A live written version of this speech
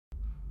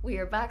We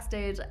are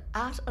backstage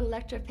at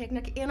Electric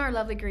Picnic in our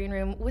lovely green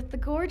room with the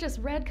gorgeous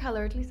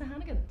red-coloured Lisa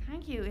Hannigan.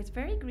 Thank you. It's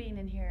very green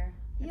in here.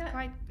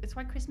 Yeah. It's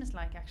quite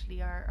Christmas-like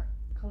actually. Our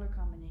colour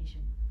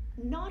combination.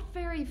 Not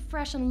very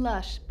fresh and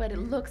lush, but it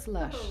looks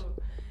lush.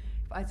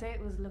 I'd say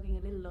it was looking a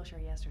little lusher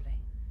yesterday.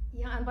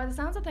 Yeah, and by the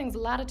sounds of things,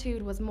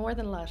 Latitude was more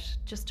than lush,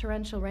 just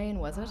torrential rain,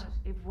 was it?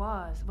 It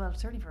was. Well,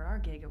 certainly for our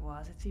gig it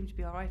was. It seemed to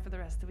be all right for the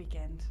rest of the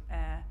weekend.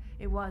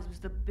 It was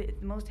the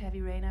most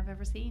heavy rain I've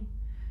ever seen.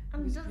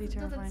 And does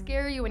it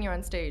scare you when you're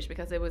on stage?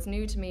 Because it was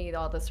new to me,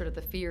 all the sort of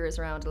the fears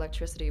around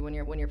electricity when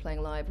you're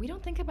playing live. We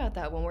don't think about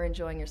that when we're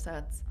enjoying your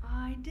sets.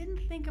 I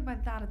didn't think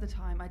about that at the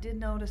time. I did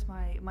notice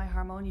my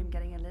harmonium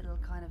getting a little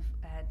kind of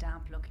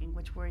damp looking,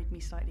 which worried me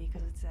slightly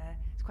because it's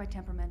quite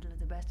temperamental at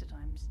the best of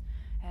times.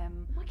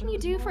 What can you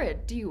do for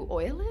it? Do you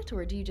oil it,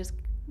 or do you just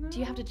do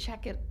you have to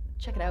check it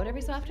out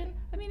every so often?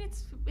 I mean,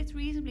 it's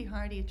reasonably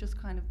hardy. It just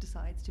kind of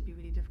decides to be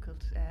really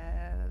difficult,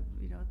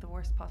 at the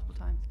worst possible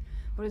times.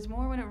 But it's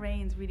more when it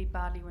rains really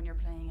badly when you're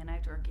playing an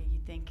outdoor gig. You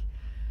think,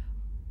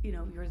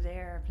 you're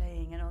there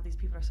playing and all these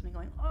people are suddenly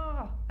going,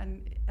 oh,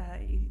 and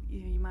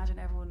you imagine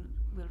everyone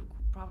will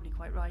probably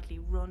quite rightly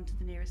run to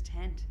the nearest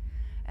tent.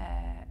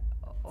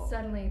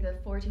 Suddenly the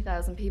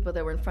 40,000 people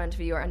that were in front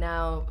of you are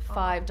now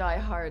five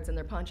diehards in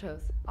their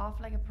ponchos. Off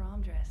like a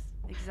prom dress.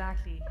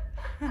 Exactly.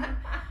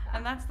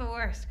 And that's the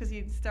worst, because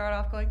you'd start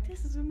off going,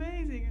 this is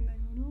amazing, and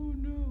then oh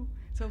no.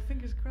 So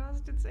fingers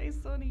crossed it stays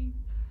sunny.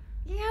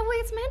 Yeah, well,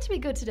 it's meant to be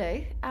good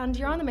today, and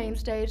you're on the main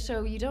stage,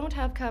 so you don't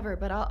have cover,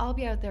 but I'll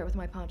be out there with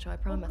my poncho, I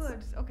promise. Oh,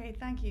 good. Okay,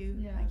 thank you.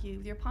 Yeah. Thank you.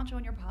 With your poncho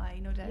and your pie,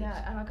 no doubt.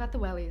 Yeah, and I've got the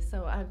wellies,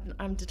 so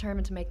I'm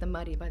determined to make them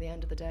muddy by the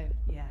end of the day.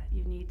 Yeah,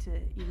 you need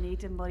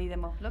to muddy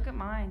them up. Look at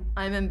mine.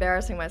 I'm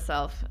embarrassing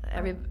myself.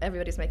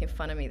 Everybody's making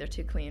fun of me. They're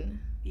too clean.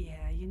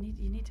 Yeah, you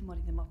need to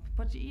muddy them up,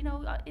 but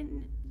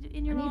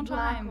in your own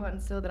time. Black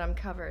ones so that I'm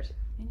covered.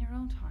 In your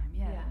own time,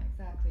 yeah. Yeah,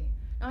 exactly.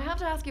 Now, I have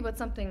to ask you about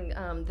something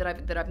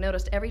that I've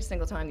noticed every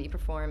single time that you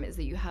perform is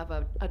that you have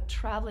a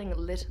traveling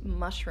lit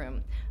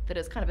mushroom that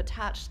is kind of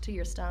attached to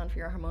your stand for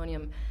your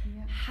harmonium.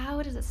 Yeah.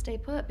 How does it stay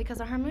put? Because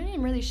a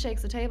harmonium really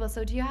shakes the table.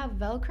 So do you have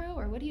Velcro,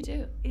 or what do you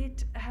do?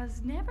 It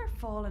has never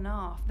fallen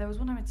off. There was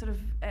one time it sort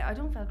of I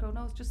don't Velcro.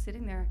 No, it's just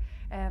sitting there.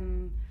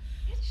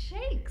 It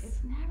shakes. It's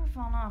never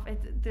fallen off.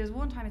 There's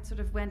one time it sort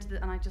of went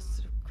and I just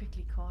sort of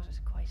quickly caught it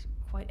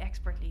quite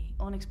expertly,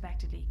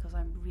 unexpectedly, because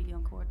I'm really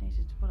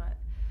uncoordinated. But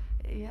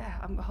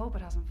I hope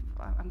it hasn't.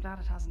 I'm glad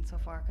it hasn't so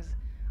far, because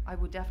I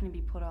would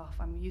definitely be put off.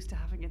 I'm used to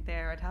having it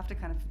there. I'd have to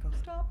kind of go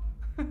stop.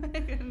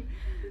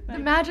 The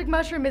magic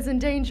mushroom is in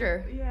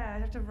danger. Yeah,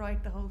 I'd have to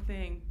write the whole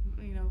thing,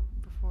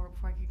 before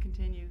I could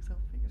continue. So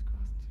fingers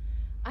crossed.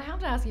 I have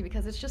to ask you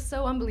because it's just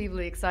so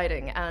unbelievably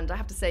exciting, and I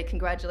have to say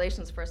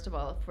congratulations first of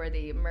all for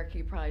the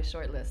Mercury Prize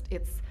shortlist.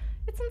 It's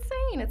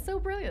insane. It's so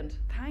brilliant.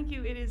 Thank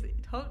you. It is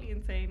totally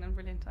insane and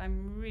brilliant.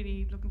 I'm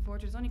really looking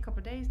forward to it. It's only a couple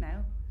of days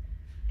now.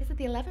 Is it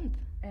the 11th?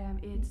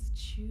 It's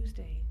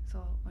Tuesday,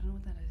 so I don't know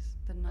what that is.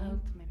 The 9th,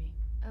 maybe.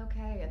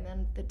 Okay, and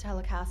then the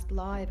telecast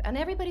live, and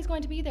everybody's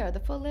going to be there. The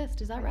full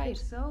list, is that right?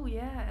 So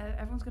yeah,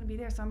 everyone's going to be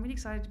there. So I'm really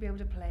excited to be able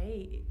to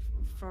play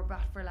for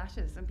Bat for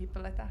Lashes and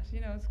people like that.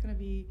 It's going to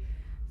be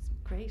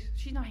great.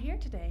 She's not here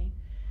today.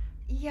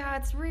 Yeah,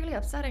 it's really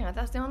upsetting.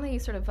 That's the only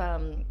sort of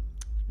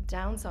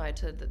downside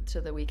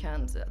to the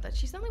weekend. That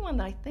she's the only one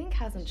that I think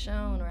hasn't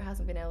shown or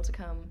hasn't been able to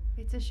come.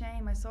 It's a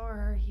shame. I saw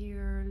her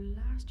here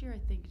last year. I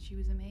think she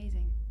was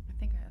amazing.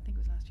 I think it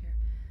was last year,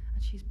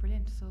 and she's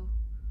brilliant. So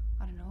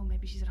I don't know.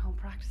 Maybe she's at home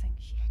practicing.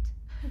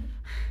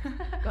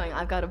 Shit. Going,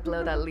 I've got to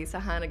blow that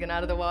Lisa Hannigan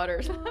out of the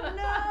water.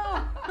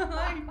 Oh,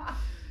 no.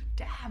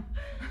 Damn.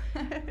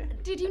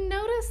 Did you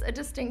notice a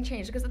distinct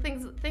change? Because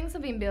things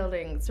have been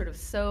building sort of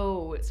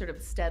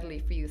steadily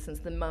for you since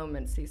the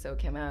moment CISO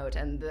came out,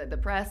 and the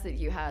press that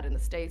you had in the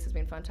States has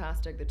been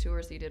fantastic. The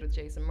tours you did with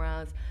Jason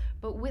Mraz,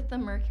 but with the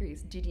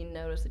Mercuries, did you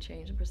notice a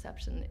change in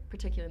perception,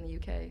 particularly in the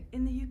UK?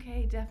 In the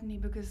UK, definitely,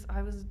 because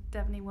I was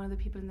definitely one of the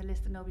people in the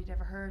list that nobody'd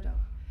ever heard of.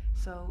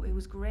 So it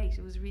was great.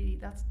 It was really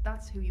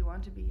that's who you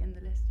want to be in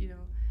the list,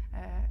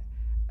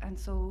 and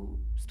so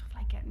stuff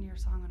like getting your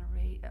song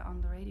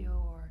on the radio,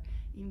 or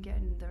even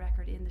getting the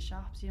record in the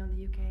shops, in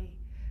the UK,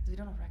 because we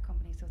don't have a rec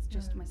company, so it's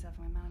just myself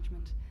and my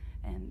management,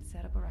 and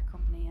set up a rec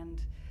company,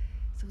 and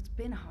so it's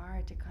been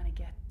hard to kind of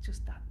get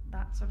just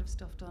that sort of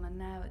stuff done. And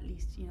now at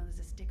least there's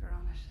a sticker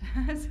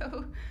on it,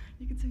 so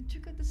you can say,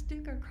 check out the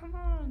sticker, come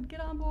on,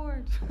 get on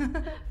board.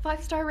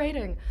 5-star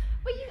rating.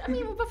 But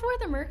before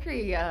the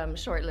Mercury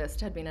shortlist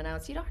had been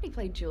announced, you'd already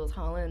played Jules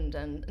Holland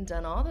and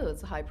done all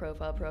those high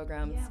profile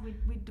programs. Yeah,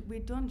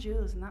 we'd done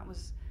Jules, and that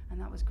was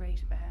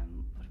great, but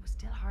it was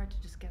still hard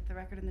to just get the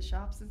record in the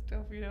shops and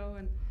stuff,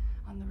 and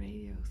on the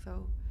radio.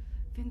 So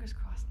fingers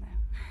crossed now.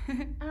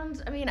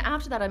 And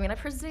after that, I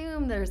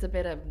presume there's a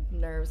bit of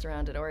nerves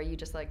around it, or are you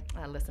just like,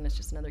 listen, it's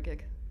just another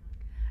gig?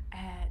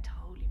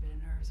 Totally a bit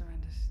of nerves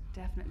around it,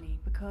 definitely,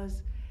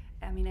 because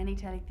any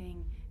telly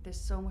thing, there's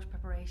so much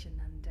preparation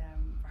and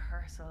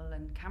rehearsal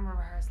and camera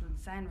rehearsal and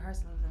sound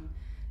rehearsals and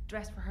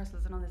dress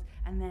rehearsals and all this,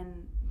 and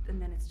then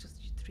it's just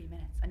 3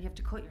 minutes, and you have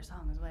to cut your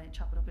song as well and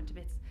chop it up into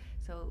bits.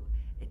 So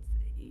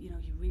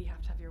you really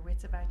have to have your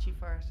wits about you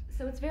for it.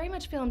 So it's very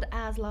much filmed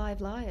as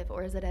live,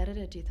 or is it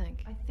edited, do you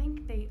think? I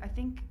think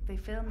they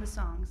film the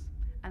songs,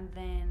 and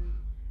then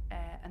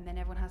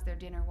everyone has their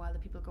dinner while the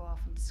people go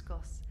off and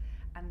discuss,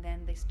 and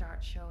then they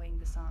start showing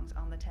the songs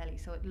on the telly.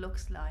 So it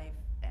looks live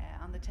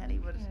on the telly,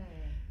 but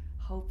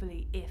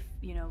hopefully, if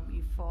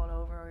you fall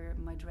over or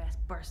my dress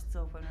bursts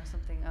open or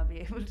something, I'll be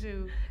able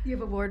to. You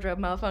have a wardrobe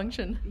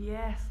malfunction.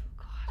 Yes.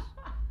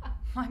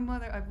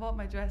 God, I bought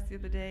my dress the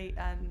other day,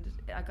 and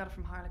I got it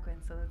from Harlequin,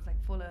 so it's like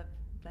full of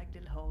like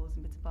little holes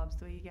and bits and bobs,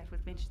 the way you get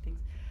with vintage things.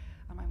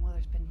 And my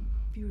mother's been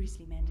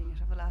furiously mending it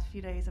over the last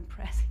few days and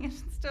pressing it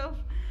and stuff.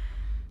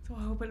 So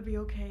I hope it'll be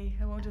okay.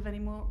 I won't have any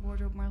more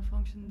wardrobe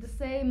malfunctions. The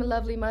same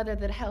lovely mother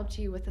that helped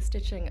you with the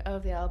stitching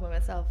of the album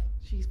itself.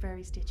 She's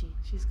very stitchy.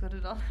 She's good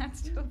at all that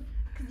stuff.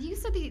 Because you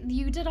said that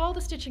you did all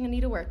the stitching and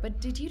needlework, but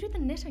did you do the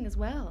knitting as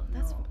well?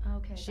 That's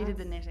okay. She did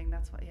the knitting.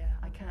 That's what. Yeah,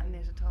 I can't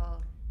knit at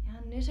all. Yeah,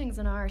 knitting's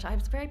an art. I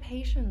was very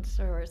patient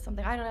or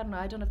something. I don't know.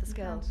 I don't have the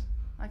skill.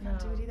 I can't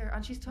do it either.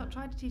 And she's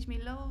tried to teach me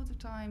loads of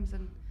times,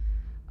 and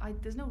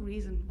there's no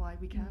reason why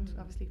we can't,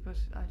 obviously, but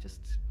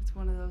it's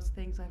one of those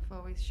things I've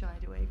always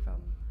shied away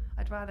from.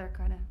 I'd rather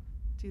kind of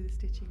do the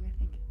stitching, I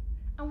think.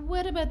 And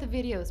what about the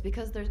videos?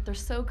 Because they're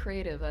so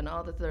creative, and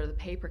all the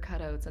paper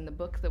cutouts and the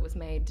book that was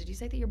made. Did you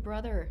say that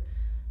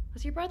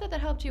was your brother that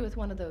helped you with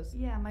one of those?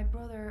 Yeah, my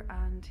brother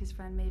and his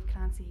friend Maeve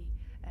Clancy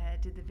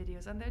did the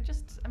videos, and they're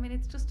just,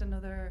 it's just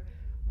another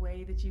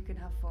way that you can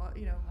have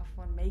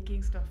fun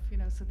making stuff,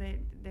 so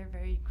they're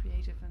very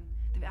creative, and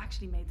they've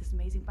actually made this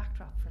amazing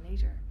backdrop for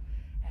later.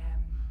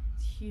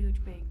 It's a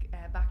huge big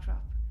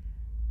backdrop.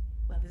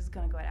 Well, this is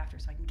going to go out after,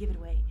 so I can give it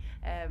away,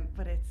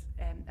 but it's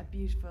a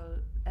beautiful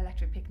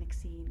electric picnic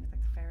scene with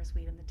like the Ferris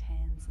wheel and the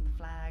tents and the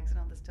flags and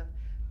all this stuff.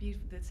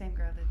 Beautiful. The same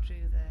girl that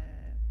drew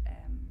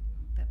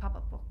the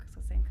pop-up book,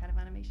 so same kind of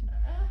animation.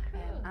 Oh,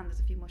 cool. And there's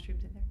a few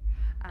mushrooms in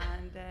there,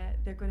 and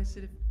they're going to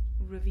sort of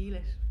reveal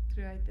it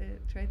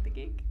throughout the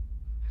gig.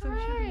 So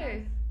it should be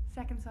nice.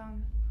 Second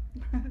song.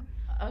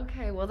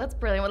 Okay, well that's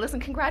brilliant. Well, listen,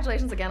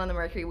 congratulations again on the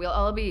Mercury. We'll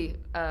all be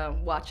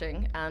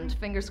watching, and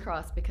fingers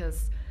crossed,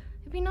 because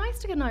it'd be nice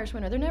to get an Irish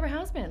winner. There never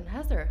has been,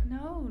 has there?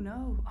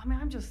 No.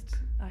 I'm just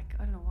like,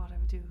 I don't know what I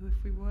would do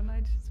if we won.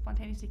 I'd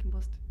spontaneously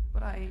combust.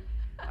 But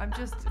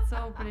it's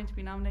so brilliant to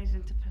be nominated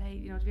and to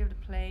play, to be able to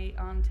play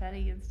on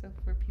telly and stuff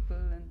for people,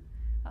 and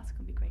that's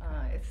going to be great.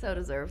 It's so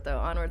deserved, though.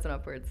 Onwards and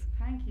upwards.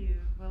 Thank you.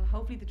 Well,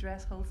 hopefully the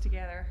dress holds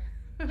together.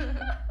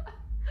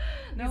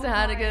 Lisa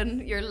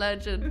Hannigan, you're a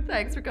legend.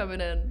 Thanks for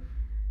coming in.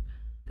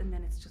 And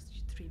then it's just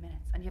 3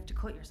 minutes, and you have to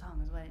cut your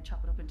song as well and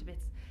chop it up into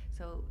bits.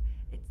 So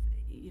it's,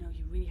 you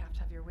really have to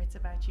have your wits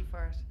about you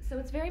for it. So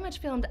it's very much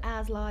filmed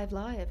as live,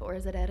 or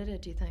is it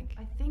edited, do you think?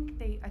 I think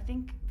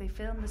they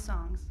film the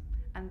songs,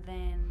 and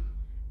then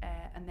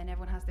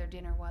everyone has their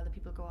dinner while the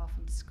people go off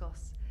and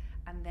discuss,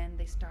 and then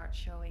they start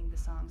showing the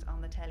songs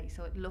on the telly.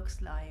 So it looks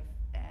live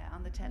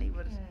on the telly,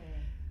 but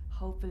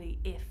hopefully,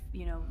 if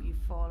you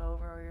fall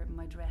over or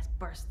my dress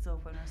bursts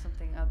open or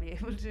something, I'll be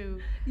able to.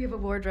 You have a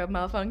wardrobe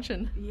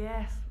malfunction.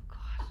 Yes.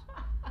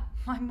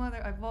 God,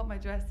 I bought my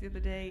dress the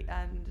other day,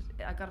 and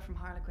I got it from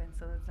Harlequin,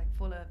 so it's like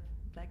full of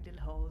like little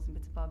holes and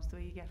bits and bobs, the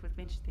way you get with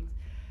vintage things.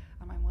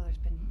 And my mother's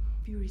been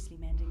furiously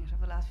mending it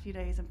over the last few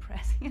days and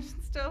pressing it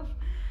and stuff.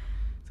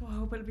 So I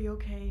hope it'll be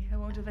okay. I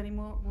won't have any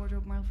more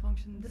wardrobe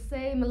malfunctions. The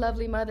same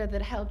lovely mother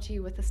that helped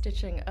you with the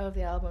stitching of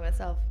the album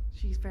itself.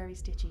 She's very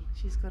stitchy.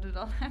 She's good at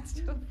all that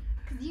stuff.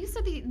 Because you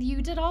said that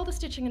you did all the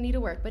stitching and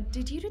needlework, but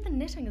did you do the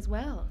knitting as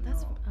well?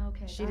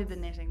 Okay. She did the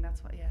knitting.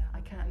 That's what. Yeah,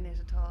 I can't knit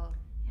at all.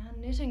 Yeah,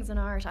 knitting's an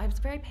art. I was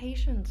very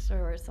patient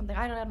or something.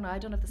 I don't know. I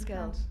don't have the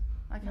skill.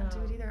 I can't do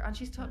it either. And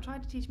she's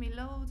tried to teach me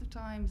loads of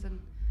times, and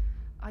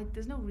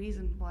there's no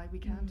reason why we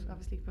can't,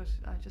 obviously, but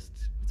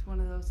it's one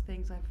of those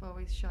things I've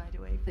always shied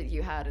away from. That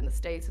you had in the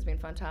States has been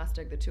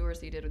fantastic, the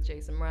tours you did with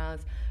Jason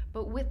Mraz,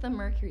 but with the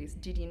Mercuries,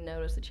 did you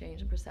notice a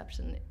change in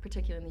perception,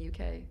 particularly in the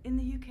UK? In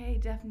the UK,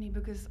 definitely,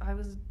 because I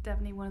was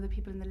definitely one of the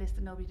people in the list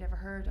that nobody'd ever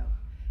heard of.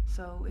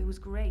 So it was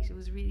great. It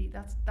was really,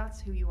 that's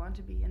who you want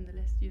to be in the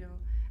list,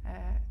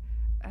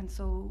 and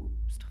so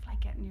stuff like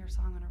getting your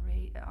song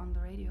on the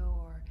radio,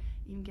 or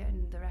even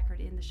getting the record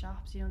in the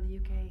shops, in the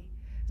UK.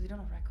 We don't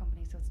have a rec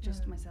company, so it's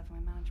just myself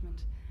and my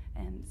management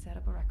and set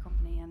up a rec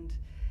company, and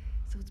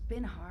so it's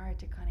been hard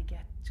to kind of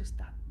get just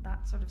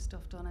that sort of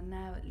stuff done. And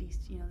now at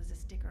least there's a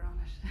sticker on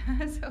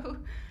it, so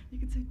you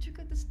can say, check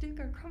out the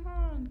sticker, come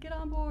on, get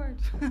on board.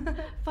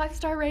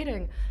 5-star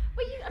rating.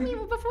 But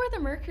before the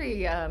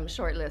Mercury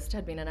shortlist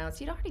had been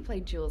announced, you'd already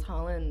played Jules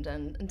Holland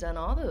and done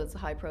all those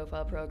high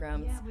profile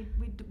programs. Yeah,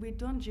 we'd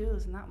done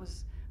Jules, and that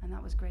was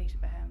great,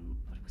 but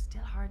it was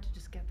still hard to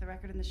just get the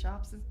record in the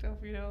shops and stuff,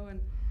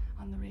 and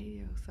on the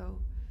radio, so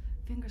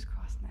fingers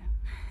crossed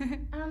now.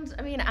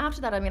 And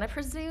after that, I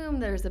presume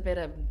there's a bit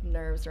of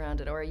nerves around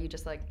it, or are you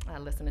just like,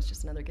 listen, it's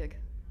just another gig?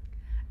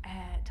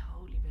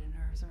 Totally a bit of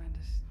nerves around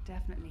it,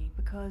 definitely,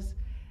 because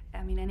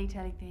any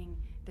telly thing,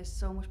 there's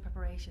so much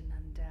preparation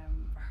and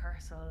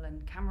rehearsal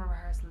and camera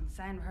rehearsal and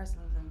sound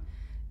rehearsals and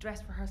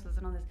dress rehearsals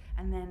and all this,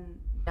 and then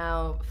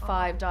Now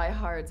 5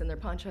 diehards in their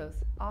ponchos.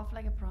 off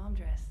like a prom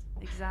dress.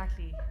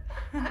 Exactly.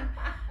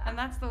 And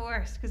that's the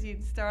worst, because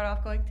you'd start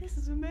off going, this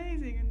is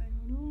amazing, and then,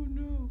 oh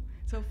no.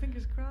 So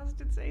fingers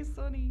crossed it stays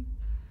sunny.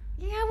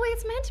 Yeah, well,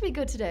 it's meant to be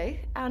good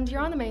today, and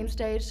you're on the main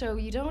stage, so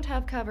you don't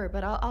have cover,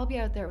 but I'll be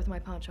out there with my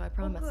poncho, I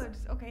promise. Oh, good.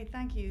 Okay,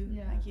 thank you.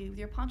 Yeah. Thank you. With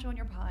your poncho and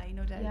your pie,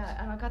 no doubt. Yeah,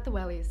 and I've got the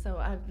wellies, so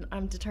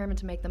I'm determined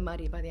to make them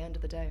muddy by the end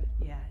of the day.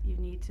 Yeah, you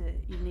need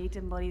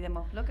to muddy them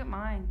up. Look at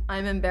mine.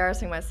 I'm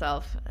embarrassing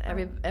myself.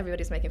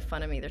 Everybody's making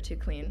fun of me. They're too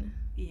clean.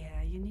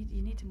 Yeah, you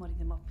need to muddy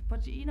them up.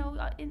 But in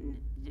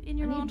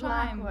your I own need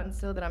black time. ones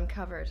so that I'm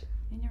covered.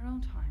 In your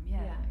own time,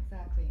 yeah.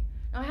 Exactly.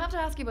 Now, I have to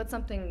ask you about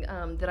something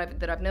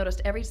that I've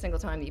noticed every single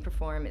time that you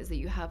perform is that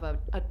you have a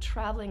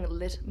traveling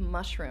lit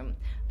mushroom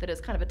that is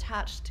kind of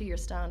attached to your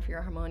stand for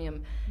your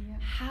harmonium. Yeah.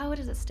 How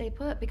does it stay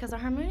put? Because a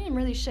harmonium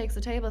really shakes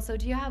the table. So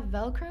do you have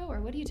Velcro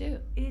or what do you do?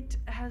 It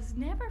has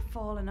never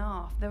fallen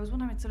off. There was one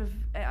time it sort of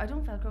I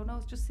don't Velcro. No,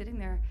 it's just sitting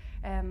there.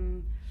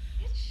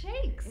 It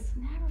shakes. It's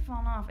never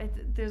fallen off.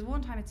 There's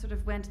one time it sort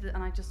of went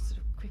and I just sort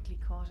of quickly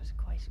caught it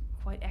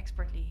quite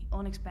expertly,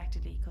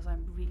 unexpectedly, because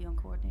I'm really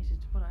uncoordinated.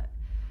 But I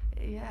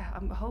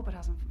hope it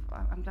hasn't.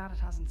 I'm glad it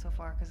hasn't so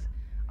far, because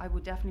I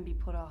would definitely be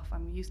put off.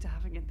 I'm used to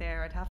having it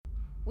there. I'd have.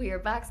 We are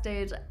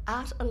backstage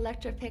at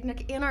Electric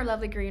Picnic in our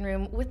lovely green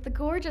room with the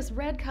gorgeous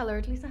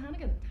red-coloured Lisa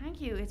Hannigan.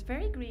 Thank you. It's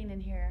very green in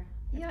here.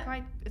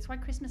 Yeah. It's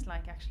quite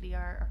Christmas-like, actually.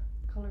 Our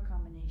colour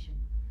combination.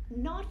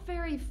 Not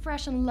very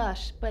fresh and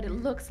lush, but it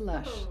looks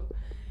lush.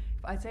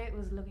 I'd say it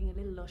was looking a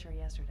little lusher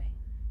yesterday.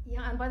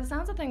 Yeah, and by the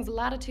sounds of things,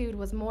 Latitude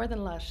was more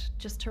than lush,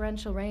 just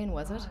torrential rain,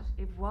 was it?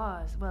 It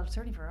was. Well,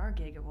 certainly for our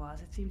gig it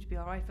was. It seemed to be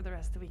all right for the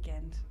rest of the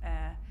weekend.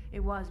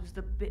 It was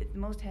the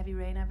most heavy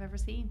rain I've ever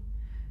seen.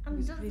 And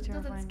was does pretty it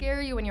terrifying.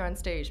 scare you when you're on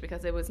stage?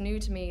 Because it was new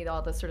to me,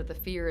 all the sort of the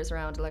fears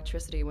around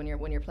electricity when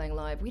you're playing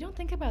live. We don't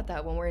think about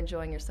that when we're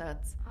enjoying your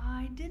sets.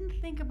 I didn't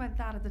think about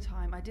that at the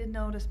time. I did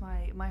notice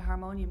my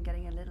harmonium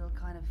getting a little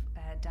kind of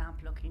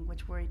damp looking,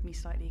 which worried me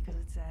slightly, because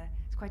it's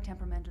quite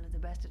temperamental at the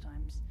best of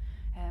times.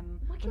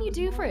 What can you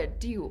do for it?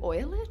 Do you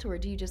oil it, or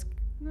do you just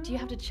do you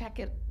have to check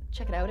it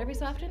out every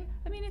so often?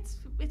 I mean,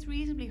 it's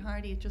reasonably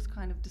hardy. It just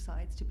kind of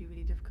decides to be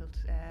really difficult,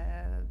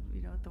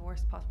 at the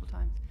worst possible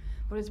times.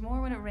 But it's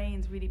more when it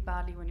rains really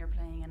badly when you're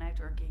playing an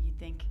outdoor gig. You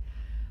think,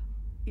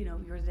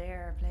 you're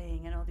there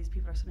playing, and all these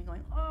people are suddenly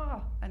going,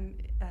 oh,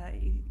 and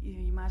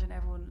you imagine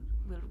everyone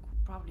will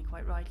probably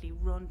quite rightly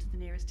run to the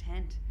nearest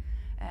tent.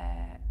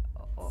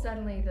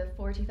 Suddenly, the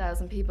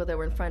 40,000 people that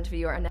were in front of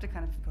you are now. To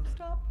kind of go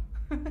stop.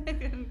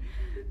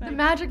 The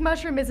magic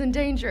mushroom is in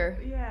danger.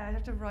 Yeah, I'd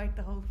have to write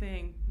the whole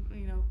thing,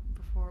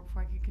 before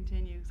I could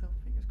continue. So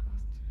fingers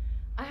crossed.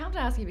 I have to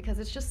ask you because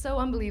it's just so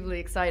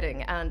unbelievably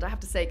exciting, and I have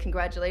to say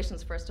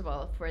congratulations first of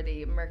all for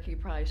the Mercury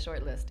Prize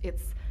shortlist.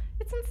 It's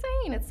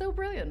insane. It's so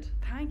brilliant.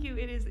 Thank you.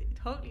 It is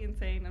totally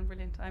insane and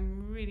brilliant.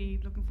 I'm really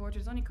looking forward to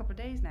it. It's only a couple of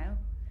days now.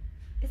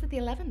 Is it the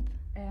 11th?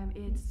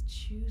 It's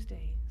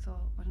Tuesday, so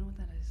I don't know what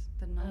that is.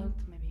 The 9th,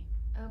 maybe.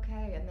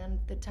 Okay, and then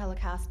the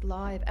telecast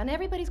live, and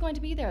everybody's going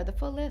to be there. The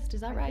full list,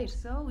 is that right?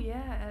 So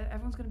yeah,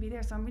 everyone's going to be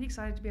there. So I'm really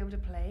excited to be able to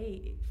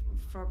play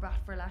for Bat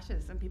for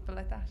Lashes and people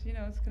like that.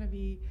 It's going to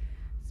be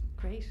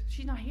great.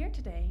 She's not here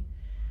today.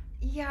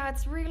 Yeah,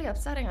 it's really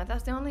upsetting.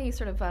 That's the only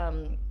sort of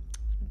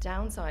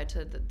downside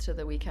to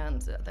the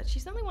weekend. That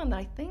she's the only one that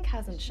I think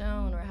hasn't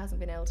shown or hasn't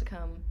been able to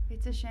come.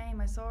 It's a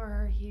shame. I saw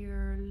her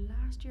here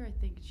last year. I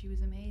think she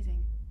was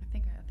amazing. I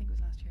think it was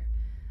last year,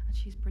 and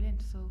she's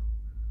brilliant. So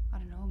I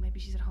don't know. Maybe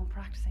she's at home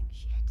practicing.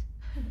 Shit.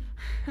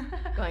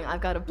 Going,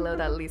 I've got to blow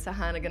that Lisa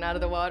Hannigan out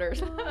of the water.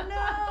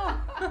 Oh,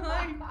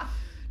 no.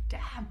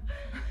 Damn.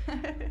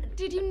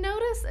 Did you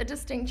notice a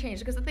distinct change?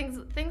 Because the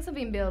things have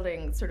been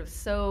building sort of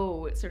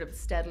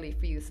steadily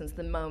for you since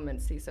the moment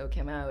CISO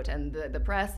came out, and the press